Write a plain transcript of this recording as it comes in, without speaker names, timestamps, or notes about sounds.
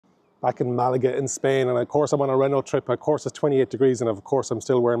back in Malaga in Spain. And of course I'm on a Renault trip. Of course it's 28 degrees and of course I'm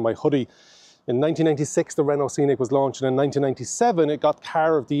still wearing my hoodie. In 1996 the Renault Scenic was launched, and in 1997 it got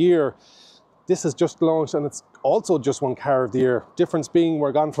Car of the Year. This is just launched and it's also just won Car of the Year. Difference being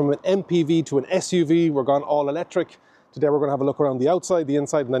we're gone from an MPV to an SUV, we're gone all electric. Today we're going to have a look around the outside, the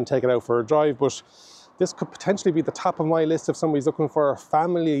inside, and then take it out for a drive. But this could potentially be the top of my list if somebody's looking for a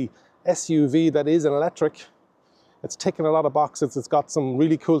family SUV that is an electric. It's ticking a lot of boxes. It's got some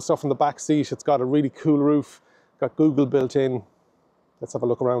really cool stuff in the back seat. It's got a really cool roof, got Google built in. Let's have a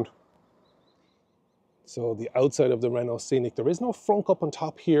look around. So the outside of the Renault Scenic, there is no frunk up on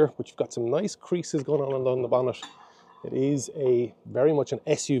top here, but you've got some nice creases going on the bonnet. It is very much an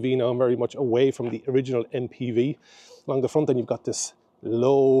SUV now, very much away from the original MPV. Along the front then you've got this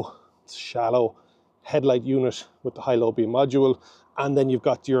low, shallow headlight unit with the high-low beam module, and then you've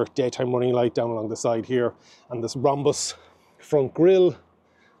got your daytime running light down along the side here, and this rhombus front grille.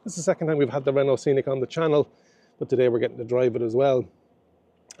 This is the second time we've had the Renault Scenic on the channel, but today we're getting to drive it as well.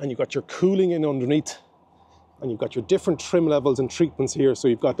 And you've got your cooling in underneath, and you've got your different trim levels and treatments here. So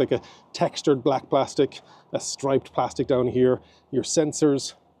you've got like a textured black plastic, a striped plastic down here, your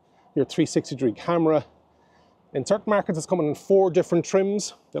sensors, your 360-degree camera. In certain markets it's coming in 4 different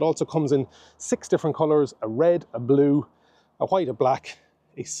trims. It also comes in 6 different colors: a red, a blue, a white, a black,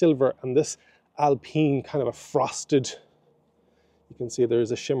 a silver, and this Alpine kind of a frosted. You can see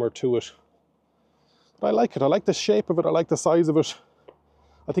there's a shimmer to it. But I like it. I like the shape of it. I like the size of it.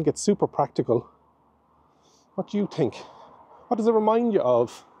 I think it's super practical. What do you think? What does it remind you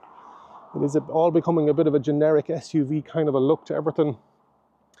of? Is it all becoming a bit of a generic SUV kind of a look to everything?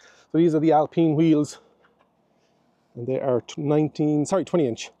 So these are the Alpine wheels, and they are 20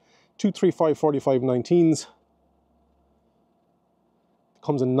 inch, 235/45 19s.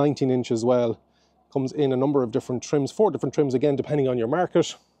 Comes in 19 inch as well. Comes in a number of different trims, 4 different trims again, depending on your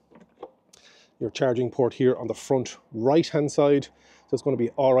market. Your charging port here on the front right hand side. So it's going to be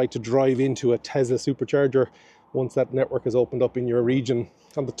all right to drive into a Tesla supercharger once that network is opened up in your region.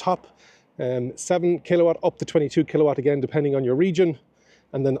 On the top, 7 kilowatt up to 22 kilowatt again, depending on your region.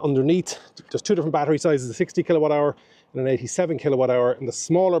 And then underneath, there's 2 different battery sizes, a 60 kilowatt hour and an 87 kilowatt hour. And the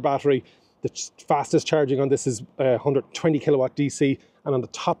smaller battery, the fastest charging on this is 120 kilowatt DC. And on the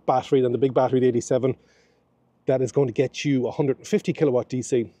top battery, then the big battery, the 87, that is going to get you 150 kilowatt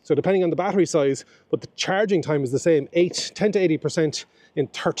DC. So depending on the battery size, but the charging time is the same, 10 to 80% in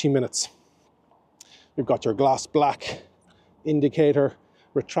 30 minutes. You've got your gloss black indicator,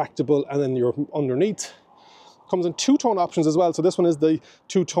 retractable, and then your underneath. Comes in 2-tone options as well. So this one is the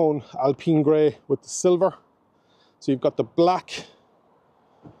 2-tone Alpine grey with the silver. So you've got the black,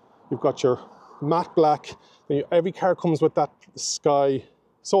 you've got your matte black. Every car comes with that sky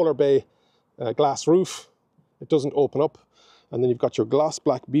solar bay glass roof. It doesn't open up. And then you've got your gloss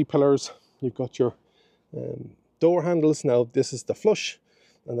black B-pillars. You've got your door handles. Now this is the flush.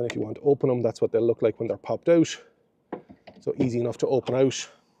 And then if you want to open them, that's what they'll look like when they're popped out. So easy enough to open out.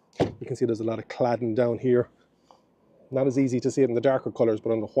 You can see there's a lot of cladding down here. Not as easy to see it in the darker colors,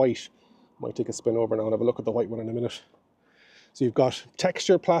 but on the white, might take a spin over now and have a look at the white one in a minute. So you've got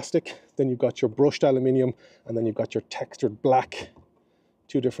textured plastic, then you've got your brushed aluminium, and then you've got your textured black.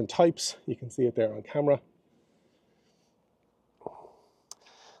 2 different types. You can see it there on camera.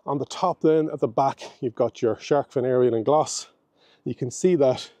 On the top then, at the back, you've got your shark fin aerial and gloss. You can see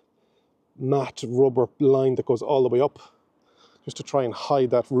that matte rubber line that goes all the way up, just to try and hide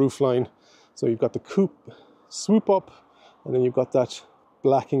that roof line. So you've got the coupe swoop up, and then you've got that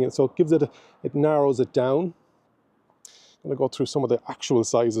blacking it. So it gives it, it narrows it down. I'm going to go through some of the actual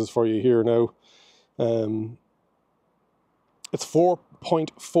sizes for you here now. It's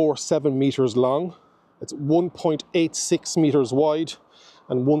 4.47 meters long. It's 1.86 meters wide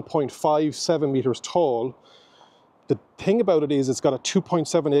and 1.57 meters tall. The thing about it is it's got a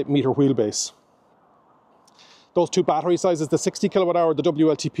 2.78 meter wheelbase. Those 2 battery sizes, the 60 kilowatt hour, the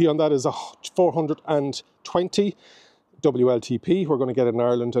WLTP on that is a 420 WLTP. We're going to get it in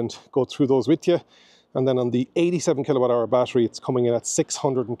Ireland and go through those with you. And then on the 87 kilowatt hour battery, it's coming in at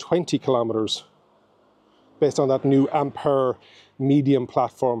 620 kilometers based on that new Ampere medium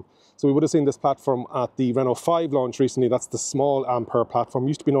platform. So we would have seen this platform at the Renault 5 launch recently. That's the small Ampere platform.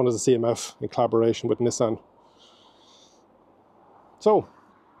 Used to be known as a CMF in collaboration with Nissan. So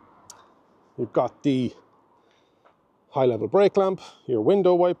you've got the high-level brake lamp, your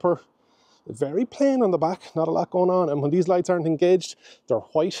window wiper, very plain on the back, not a lot going on. And when these lights aren't engaged, they're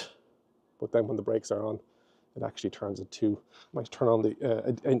white, but then when the brakes are on, it actually turns it to, I might turn on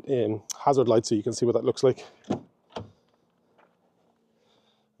the hazard light so you can see what that looks like.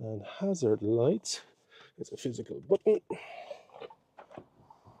 And hazard lights is a physical button.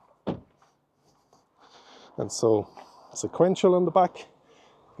 And so sequential on the back.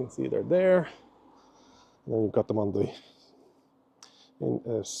 You can see they're there. And then you've got them on the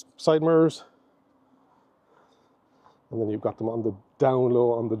side mirrors. And then you've got them on the down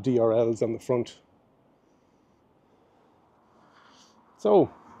low on the DRLs on the front.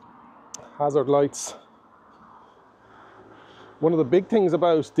 So, hazard lights. One of the big things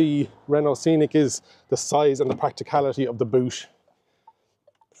about the Renault Scenic is the size and the practicality of the boot.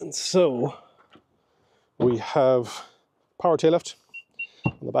 And so, we have power tail lift.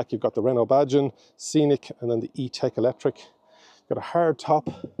 On the back you've got the Renault badge in, Scenic, and then the E-Tech electric. You've got a hard top,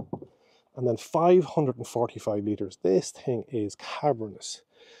 and then 545 litres. This thing is cavernous.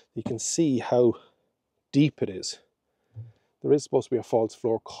 You can see how deep it is. There is supposed to be a false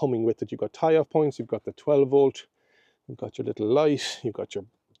floor coming with it. You've got tie-off points, you've got the 12 volt, you've got your little light, you've got your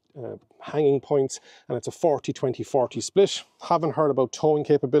hanging points, and it's a 40-20-40 split. Haven't heard about towing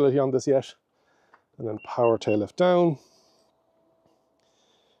capability on this yet. And then power tail lift down.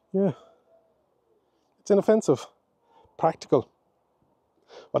 Yeah, it's inoffensive, practical.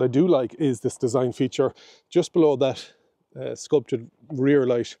 What I do like is this design feature just below that sculpted rear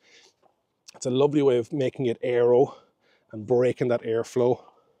light. It's a lovely way of making it aero and breaking that airflow.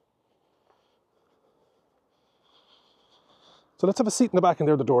 So let's have a seat in the back, and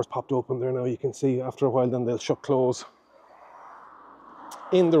there the doors popped open there now. You can see after a while then they'll shut close.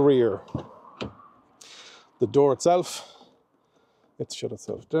 In the rear, the door itself, it's shut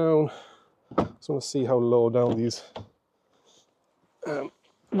itself down. Just want to see how low down these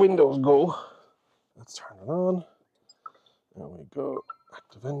windows go. Let's turn it on. There we go.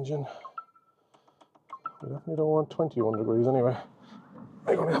 Active engine. We definitely don't want 21 degrees anyway.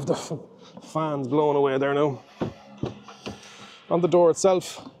 I'm going to have the fans blowing away there now. On the door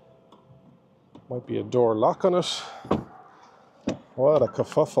itself, might be a door lock on it. What a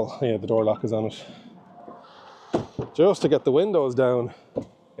kerfuffle. Yeah, the door lock is on it. Just to get the windows down.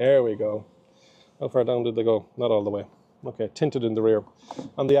 There we go. How far down did they go? Not all the way. Okay, tinted in the rear.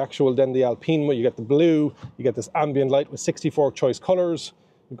 On the actual, then the Alpine, you get the blue, you get this ambient light with 64 choice colours.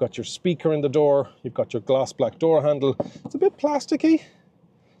 You've got your speaker in the door, you've got your gloss black door handle. It's a bit plasticky.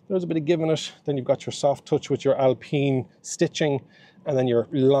 There's a bit of give in it. Then you've got your soft touch with your Alpine stitching, and then your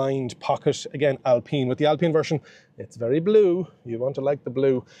lined pocket, again, Alpine. With the Alpine version, it's very blue. You want to like the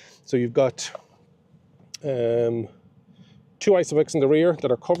blue. So you've got 2 Isofix in the rear that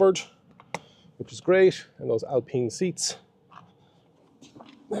are covered, which is great, and those Alpine seats.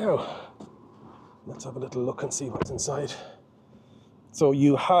 Now, let's have a little look and see what's inside. So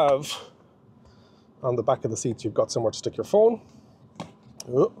you have, on the back of the seats, you've got somewhere to stick your phone.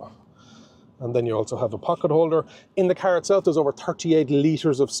 Oh. And then you also have a pocket holder. In the car itself, there's over 38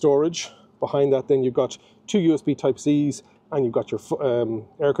 litres of storage. Behind that, then you've got 2 USB Type-Cs, and you've got your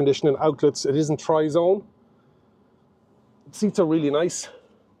air conditioning outlets. It isn't tri-zone. Seats are really nice.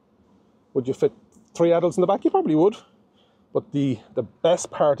 Would you fit 3 adults in the back? You probably would. But the best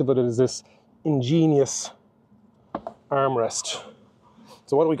part of it is this ingenious armrest.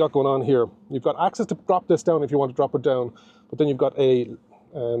 So what do we got going on here? You've got access to drop this down if you want to drop it down. But then you've got a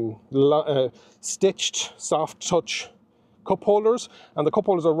stitched soft touch cup holders, and the cup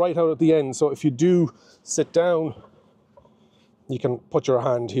holders are right out at the end. So if you do sit down, you can put your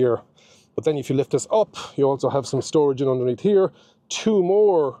hand here. But then if you lift this up, you also have some storage in underneath here. 2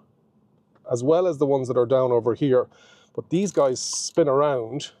 more, as well as the ones that are down over here. But these guys spin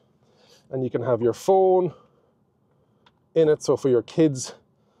around, and you can have your phone in it. So for your kids,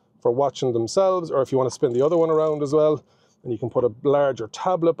 for watching themselves, or if you want to spin the other one around as well, and you can put a larger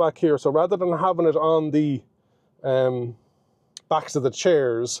tablet back here. So rather than having it on the backs of the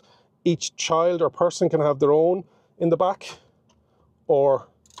chairs, each child or person can have their own in the back, or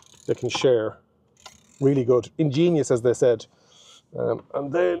they can share. Really good. Ingenious, as they said.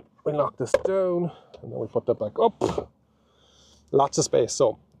 And then we lock this down, and then we put that back up. Lots of space.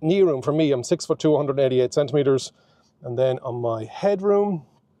 So knee room for me, I'm 6'2", 188 centimeters. And then on my headroom,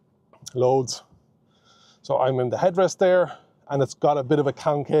 loads. So I'm in the headrest there, and it's got a bit of a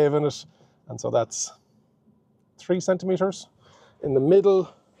concave in it. And so that's 3 centimeters. In the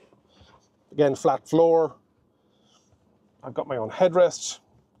middle, again, flat floor. I've got my own headrest,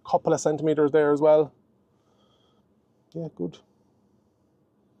 couple of centimeters there as well. Yeah, good.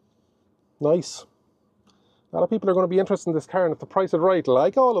 Nice. A lot of people are going to be interested in this car, and if the price is right,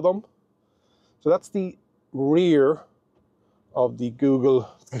 like all of them. So that's the rear of the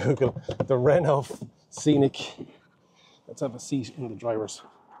the Renault Scenic. Let's have a seat in the driver's.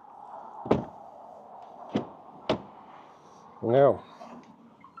 Now,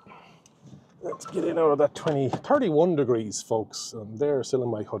 let's get in out of that 31 degrees, folks. I'm there still in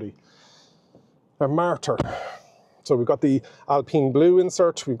my hoodie. a martyr. So we've got the Alpine blue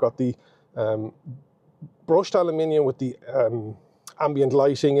insert, we've got the brushed aluminium with the ambient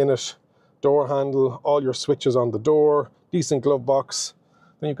lighting in it, door handle, all your switches on the door, decent glove box.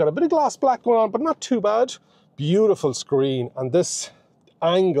 Then you've got a bit of gloss black going on, but not too bad. Beautiful screen, and this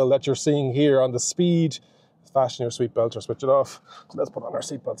angle that you're seeing here on the speed, fasten your seatbelt or switch it off. So let's put on our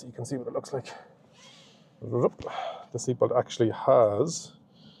seatbelt so you can see what it looks like. The seatbelt actually has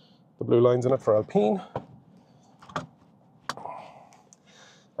the blue lines in it for Alpine.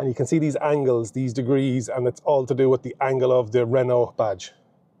 And you can see these angles, these degrees, and it's all to do with the angle of the Renault badge.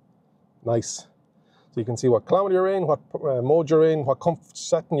 Nice. So you can see what kilometer you're in, what mode you're in, what comfort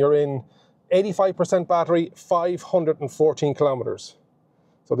setting you're in. 85% battery, 514 kilometers.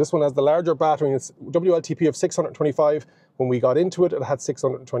 So this one has the larger battery, it's WLTP of 625. When we got into it, it had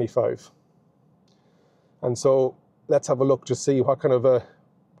 625. And so let's have a look to see what kind of a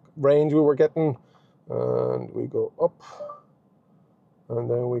range we were getting. And we go up, and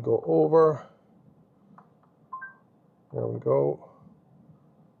then we go over. There we go.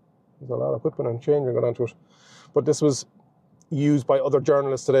 There's a lot of whipping and changing going on to it. But this was used by other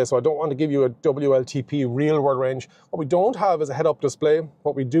journalists today, so I don't want to give you a WLTP real world range. What we don't have is a head-up display.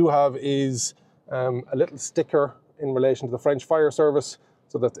 What we do have is a little sticker in relation to the French fire service,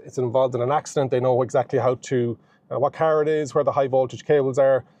 so that it's involved in an accident. They know exactly how to, what car it is, where the high voltage cables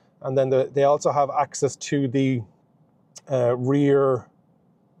are, and then they also have access to the rear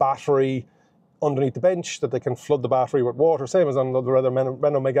battery underneath the bench, that they can flood the battery with water, same as on the other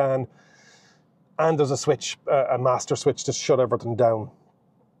Renault Megane. And there's a switch, a master switch to shut everything down.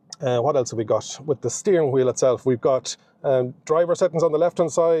 What else have we got? With the steering wheel itself, we've got driver settings on the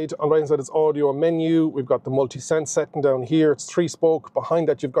left-hand side. On the right-hand side, it's audio and menu. We've got the multi-sense setting down here. It's 3-spoke. Behind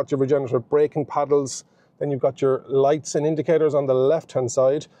that, you've got your regenerative braking paddles. Then you've got your lights and indicators on the left-hand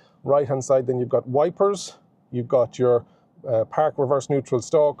side. Right-hand side, then you've got wipers. You've got your park, reverse, neutral,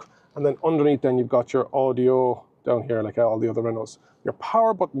 stalk. And then underneath, then you've got your audio down here, like all the other Renaults. Your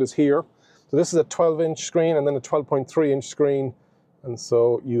power button is here. So this is a 12-inch screen and then a 12.3-inch screen. And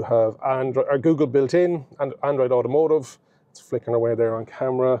so you have Android, or Google built in, and Android Automotive. It's flickering away there on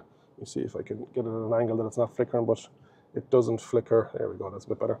camera. Let me see if I can get it at an angle that it's not flickering, but it doesn't flicker. There we go, that's a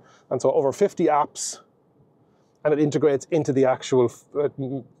bit better. And so over 50 apps, and it integrates into the actual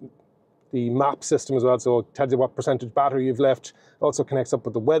the map system as well, so it tells you what percentage battery you've left. It also connects up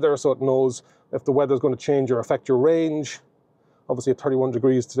with the weather, so it knows if the weather is going to change or affect your range. Obviously at 31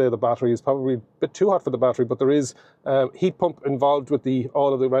 degrees today, the battery is probably a bit too hot for the battery, but there is heat pump involved with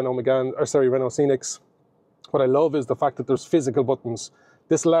all of the Renault Scenics. What I love is the fact that there's physical buttons.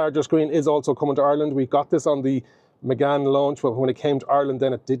 This larger screen is also coming to Ireland. We got this on the Megane launch, but when it came to Ireland,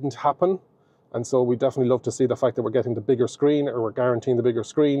 then it didn't happen. And so we definitely love to see the fact that we're getting the bigger screen, or we're guaranteeing the bigger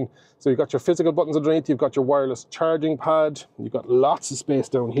screen. So you've got your physical buttons underneath, you've got your wireless charging pad, you've got lots of space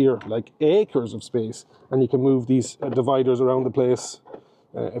down here, like acres of space. And you can move these dividers around the place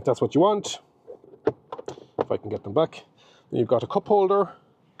if that's what you want. If I can get them back. Then you've got a cup holder.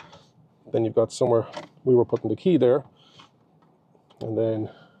 Then you've got somewhere we were putting the key there. And then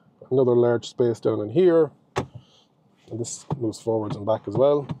another large space down in here. And this moves forwards and back as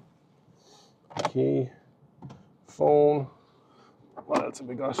well. Key, phone, what else have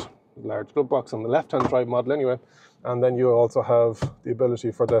we got? Large glove box on the left-hand drive model anyway. And then you also have the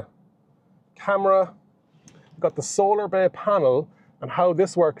ability for the camera. You've got the solar bay panel, and how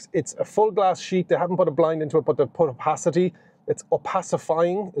this works, it's a full glass sheet. They haven't put a blind into it, but they've put opacity. It's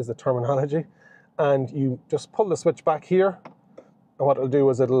opacifying is the terminology. And you just pull the switch back here, and what it'll do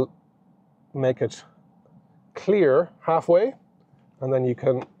is it'll make it clear halfway, and then you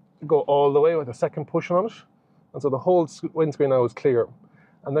can go all the way with a second push on it. And so the whole windscreen now is clear.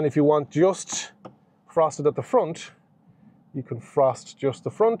 And then if you want just frosted at the front, you can frost just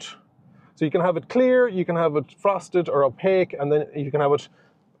the front. So you can have it clear, you can have it frosted or opaque, and then you can have it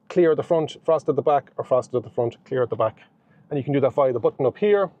clear at the front, frosted at the back, or frosted at the front, clear at the back. And you can do that via the button up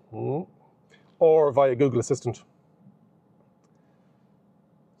here, or via Google Assistant.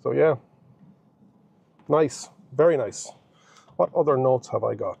 So yeah, nice, very nice. What other notes have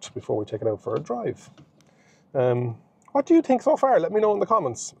I got before we take it out for a drive? What do you think so far? Let me know in the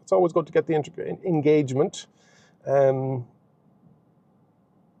comments. It's always good to get the engagement. The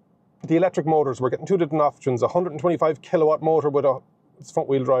electric motors, we're getting two different options. A 125 kilowatt motor with it's front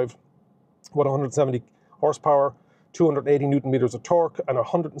wheel drive with 170 horsepower, 280 newton meters of torque, and a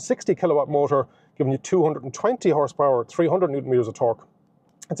 160 kilowatt motor giving you 220 horsepower, 300 newton meters of torque.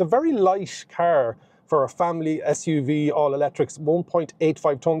 It's a very light car for a family SUV, all electrics,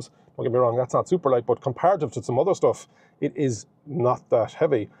 1.85 tons. Don't get me wrong, that's not super light, but comparative to some other stuff, it is not that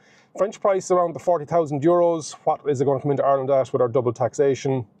heavy. French price around the 40,000 euros. What is it going to come into Ireland at with our double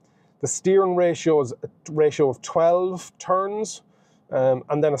taxation? The steering ratio is a ratio of 12 turns,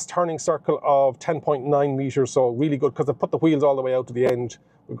 and then a turning circle of 10.9 meters. So really good, because I've put the wheels all the way out to the end.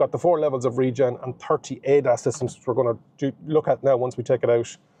 We've got the 4 levels of regen and 30 ADAS systems, which we're going to look at now once we take it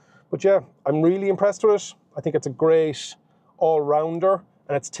out. But yeah, I'm really impressed with it. I think it's a great all-rounder,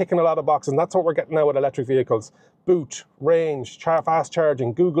 and it's ticking a lot of boxes, and that's what we're getting now with electric vehicles. Boot, range, fast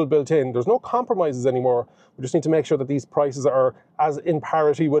charging, Google built in. There's no compromises anymore. We just need to make sure that these prices are as in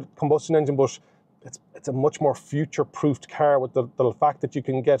parity with combustion engine, but it's a much more future-proofed car with the fact that you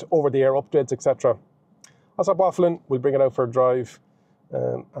can get over-the-air updates, etc. I'll stop waffling, we'll bring it out for a drive,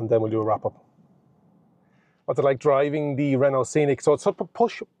 and then we'll do a wrap-up. What's it like driving the Renault Scenic? So it's a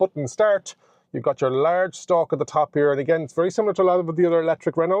push-button start. You've got your large stalk at the top here, and again, it's very similar to a lot of the other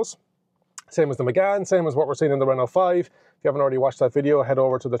electric Renaults. Same as the Megane, same as what we're seeing in the Renault 5. If you haven't already watched that video, head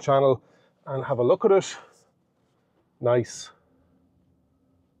over to the channel and have a look at it. Nice.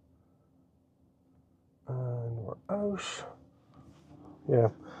 And we're out. Yeah,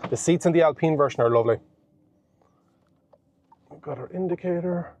 the seats in the Alpine version are lovely. We've got our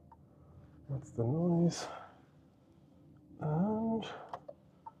indicator. That's the noise. And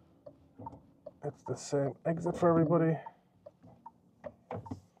it's the same exit for everybody.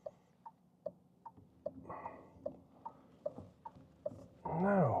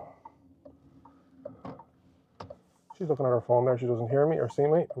 Now, she's looking at her phone there. She doesn't hear me or see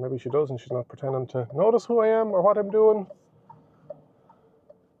me. Or maybe she does and she's not pretending to notice who I am or what I'm doing.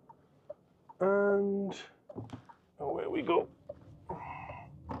 And away we go.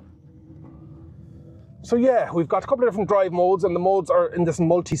 So yeah, we've got a couple of different drive modes, and the modes are in this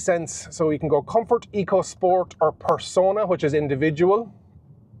multi-sense. So we can go Comfort, Eco, Sport, or Persona, which is individual.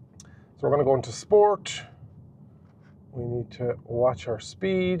 So we're going to go into Sport. We need to watch our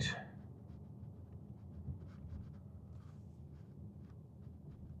speed.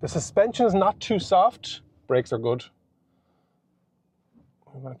 The suspension is not too soft. Brakes are good.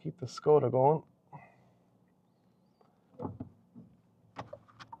 We're going to keep the Skoda going.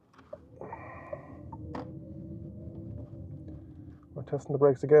 We're testing the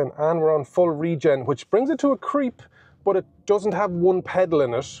brakes again, and we're on full regen, which brings it to a creep, but it doesn't have one pedal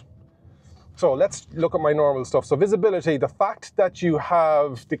in it. So let's look at my normal stuff. So visibility, the fact that you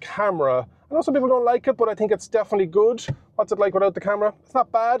have the camera, I know some people don't like it, but I think it's definitely good. What's it like without the camera? It's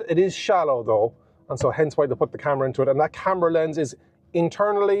not bad. It is shallow though, and so hence why they put the camera into it. And that camera lens is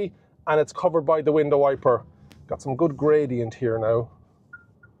internally, and it's covered by the window wiper. Got some good gradient here now,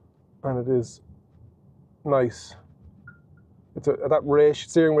 and it is nice. It's that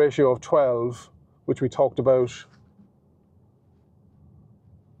steering ratio of 12, which we talked about.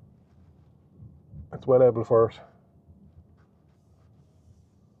 It's well able for it.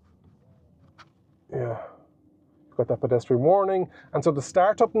 Yeah, you've got that pedestrian warning. And so the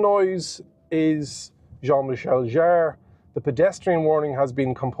startup noise is Jean-Michel Jarre. The pedestrian warning has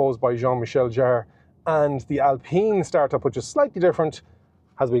been composed by Jean-Michel Jarre. And the Alpine startup, which is slightly different,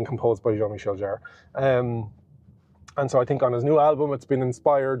 has been composed by Jean-Michel Jarre. And so I think on his new album, it's been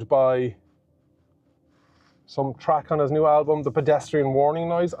inspired by some track on his new album, the pedestrian warning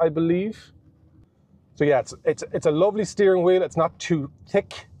noise, I believe. So yeah, it's a lovely steering wheel. It's not too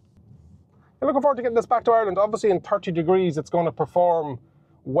thick. I'm looking forward to getting this back to Ireland. Obviously in 30 degrees, it's going to perform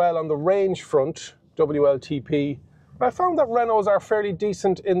well on the range front, WLTP. But I found that Renaults are fairly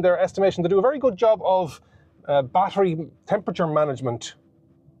decent in their estimation. They do a very good job of battery temperature management,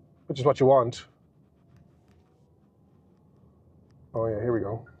 which is what you want. Oh yeah, here we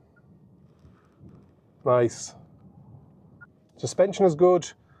go. Nice. Suspension is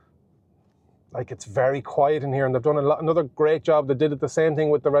good. Like, it's very quiet in here, and they've done another great job. They did the same thing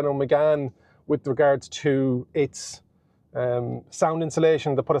with the Renault Megane with regards to its sound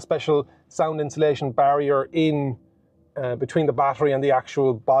insulation. They put a special sound insulation barrier in between the battery and the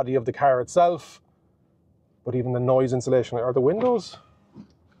actual body of the car itself. But even the noise insulation, are the windows?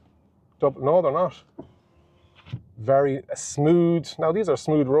 No, they're not. Very smooth. Now, these are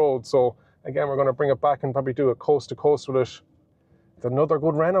smooth roads, so again, we're going to bring it back and probably do a coast to coast with it. It's another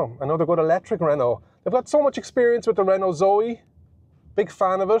good Renault, another good electric Renault. They've got so much experience with the Renault Zoe. Big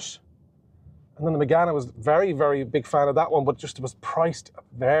fan of it. And then the Megane, I was very, very big fan of that one, but just it was priced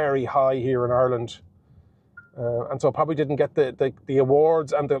very high here in Ireland. And so probably didn't get the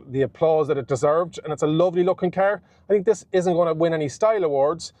awards and the applause that it deserved. And it's a lovely looking car. I think this isn't going to win any style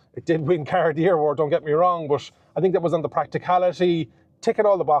awards. It did win Car of the Year award, don't get me wrong, but I think that was on the practicality, ticking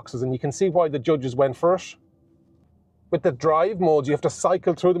all the boxes, and you can see why the judges went for it. with the drive modes, you have to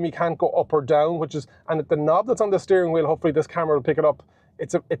cycle through them. You can't go up or down, and the knob that's on the steering wheel, hopefully this camera will pick it up.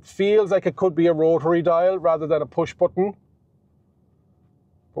 It feels like it could be a rotary dial rather than a push button.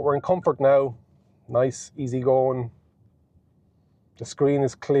 But we're in comfort now. Nice, easy going. The screen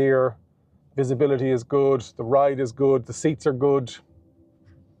is clear. Visibility is good. The ride is good. The seats are good.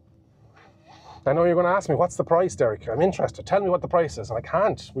 I know you're going to ask me, what's the price, Derek? I'm interested. Tell me what the price is. And I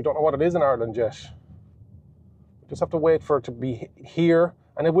can't. We don't know what it is in Ireland yet. We just have to wait for it to be here.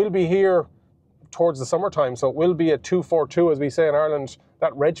 And it will be here towards the summertime. So it will be a 242, as we say in Ireland,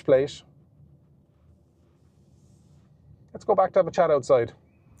 that reg plate. Let's go back to have a chat outside.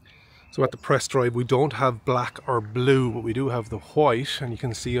 So at the press drive, we don't have black or blue, but we do have the white. And you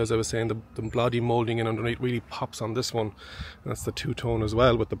can see, as I was saying, the bloody moulding in underneath really pops on this one. And that's the two-tone as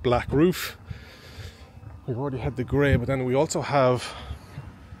well with the black roof. We've already had the grey, but then we also have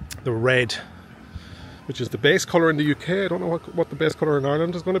the red, which is the base colour in the UK. I don't know what the base colour in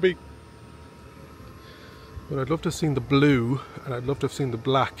Ireland is going to be. But I'd love to have seen the blue, and I'd love to have seen the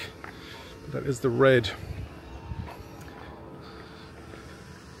black. But that is the red.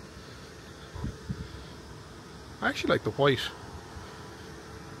 I actually like the white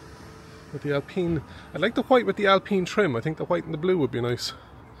with the Alpine. I like the white with the Alpine trim. I think the white and the blue would be nice.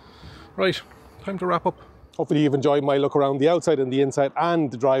 Right, time to wrap up. Hopefully you've enjoyed my look around the outside and the inside and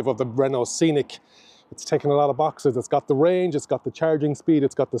the drive of the Renault Scenic. It's taken a lot of boxes. It's got the range, it's got the charging speed,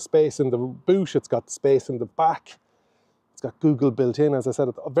 it's got the space in the boot, it's got the space in the back. It's got Google built in, as I said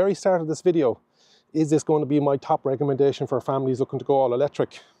at the very start of this video. Is this going to be my top recommendation for families looking to go all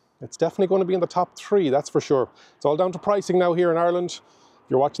electric? It's definitely going to be in the top 3, that's for sure. It's all down to pricing now here in Ireland. If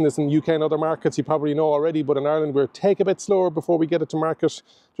you're watching this in the UK and other markets, you probably know already, but in Ireland we'll take a bit slower before we get it to market,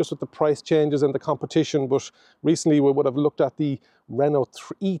 just with the price changes and the competition. But recently we would have looked at the Renault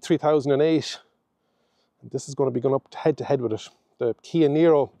E3008. This is going to be going up head to head with it. The Kia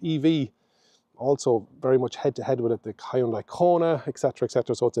Niro EV, also very much head to head with it. The Hyundai Kona, etc,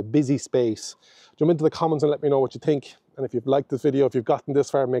 etc. So it's a busy space. Jump into the comments and let me know what you think. And if you've liked this video, if you've gotten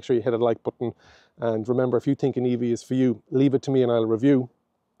this far, make sure you hit a like button. And remember, if you think an EV is for you, leave it to me and I'll review.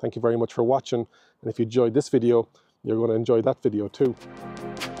 Thank you very much for watching. And if you enjoyed this video, you're going to enjoy that video too.